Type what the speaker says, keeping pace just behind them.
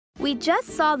We just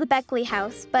saw the Beckley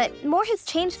house, but more has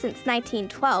changed since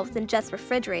 1912 than just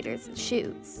refrigerators and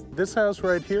shoes. This house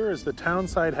right here is the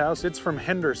Townside House. It's from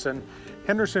Henderson.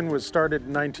 Henderson was started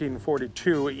in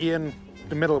 1942 in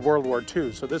the middle of World War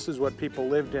II, so this is what people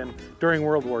lived in during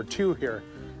World War II here.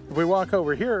 If we walk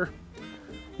over here,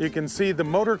 you can see the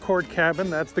motor court cabin.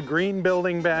 That's the green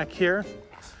building back here.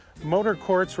 Motor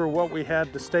courts were what we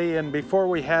had to stay in before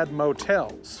we had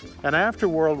motels. And after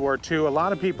World War II, a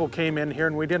lot of people came in here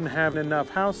and we didn't have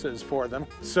enough houses for them.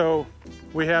 So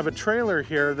we have a trailer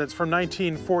here that's from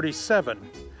 1947.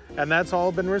 And that's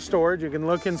all been restored. You can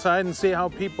look inside and see how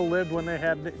people lived when they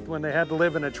had to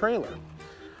live in a trailer.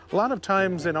 A lot of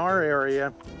times in our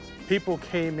area, people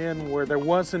came in where there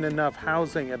wasn't enough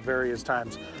housing at various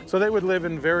times. So they would live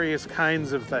in various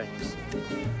kinds of things.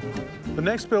 The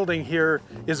next building here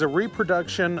is a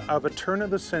reproduction of a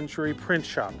turn-of-the-century print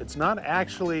shop. It's not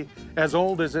actually as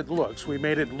old as it looks. We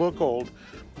made it look old,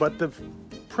 but the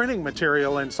printing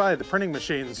material inside, the printing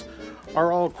machines,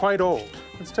 are all quite old.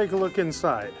 Let's take a look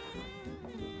inside.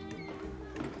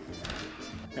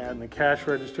 And the cash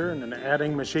register and an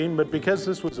adding machine, but because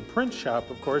this was a print shop,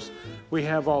 of course, we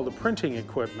have all the printing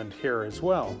equipment here as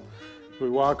well. We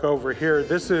walk over here,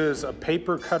 this is a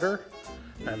paper cutter,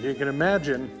 and you can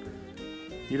imagine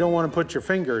you don't want to put your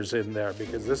fingers in there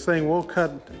because this thing will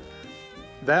cut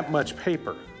that much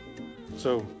paper.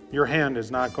 So your hand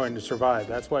is not going to survive.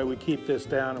 That's why we keep this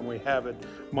down and we have it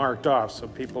marked off so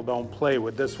people don't play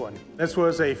with this one. This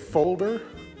was a folder.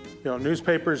 You know,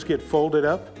 newspapers get folded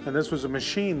up, and this was a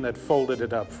machine that folded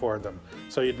it up for them.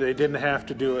 So they didn't have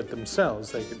to do it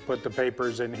themselves. They could put the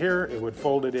papers in here, it would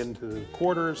fold it into the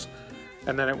quarters,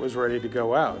 and then it was ready to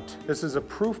go out. This is a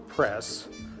proof press.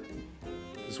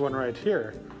 This one right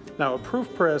here. Now, a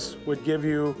proof press would give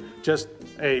you just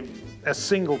a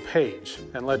single page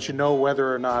and let you know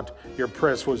whether or not your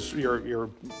press was, your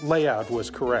layout was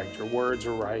correct, your words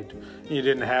are right, you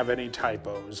didn't have any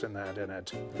typos in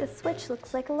it. The switch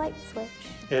looks like a light switch.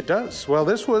 It does. Well,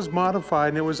 this was modified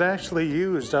and it was actually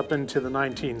used up into the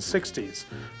 1960s.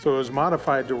 So it was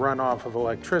modified to run off of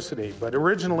electricity, but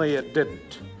originally it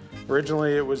didn't.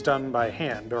 Originally it was done by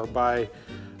hand or by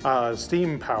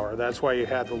steam power. That's why you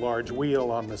had the large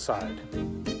wheel on the side.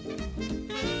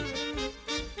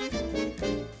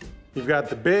 You've got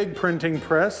the big printing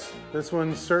press. This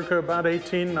one's circa about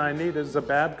 1890. This is a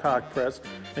Babcock press.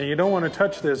 And you don't want to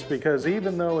touch this because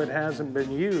even though it hasn't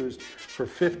been used for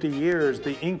 50 years,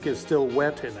 the ink is still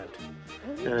wet in it.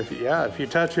 And if you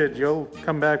touch it, you'll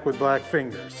come back with black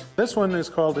fingers. This one is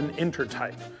called an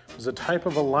Intertype. It's a type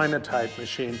of a linotype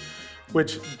machine,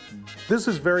 which this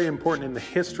is very important in the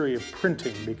history of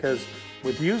printing because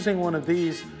with using one of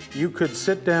these, you could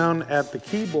sit down at the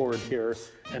keyboard here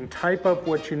and type up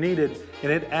what you needed,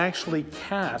 and it actually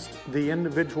cast the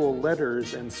individual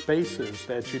letters and spaces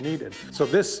that you needed. So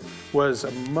this was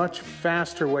a much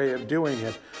faster way of doing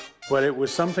it, but it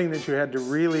was something that you had to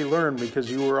really learn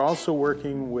because you were also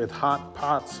working with hot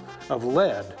pots of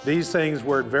lead. These things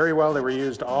worked very well. They were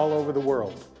used all over the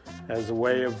world as a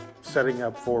way of setting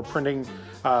up for printing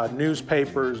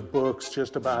newspapers, books,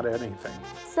 just about anything.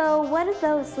 So what do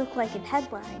those look like in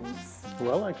headlines?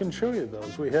 Well, I can show you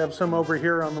those. We have some over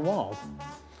here on the wall.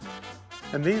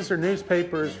 And these are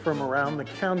newspapers from around the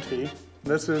county.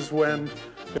 This is when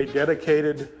they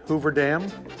dedicated Hoover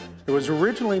Dam. It was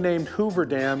originally named Hoover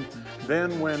Dam.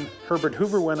 Then when Herbert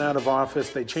Hoover went out of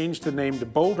office, they changed the name to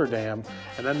Boulder Dam,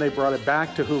 and then they brought it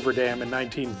back to Hoover Dam in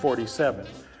 1947.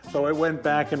 So it went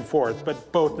back and forth,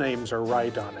 but both names are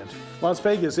right on it. Las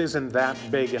Vegas isn't that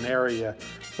big an area,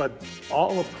 but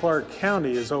all of Clark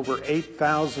County is over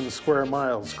 8,000 square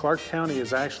miles. Clark County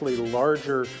is actually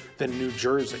larger than New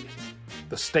Jersey,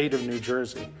 the state of New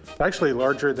Jersey. It's actually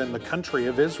larger than the country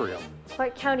of Israel.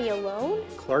 Clark County alone?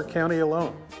 Clark County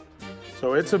alone.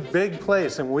 So it's a big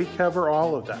place, and we cover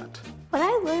all of that. What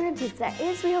I learned is that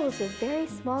Israel is a very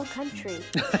small country.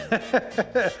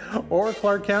 Or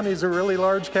Clark County is a really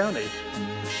large county.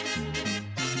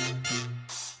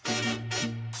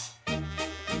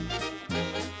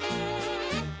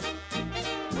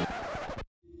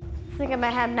 I think I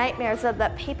might have nightmares of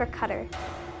that paper cutter.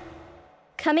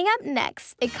 Coming up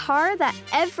next, a car that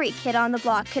every kid on the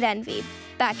block could envy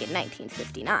back in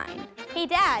 1959. Hey,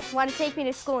 Dad, want to take me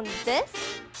to school in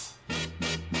this?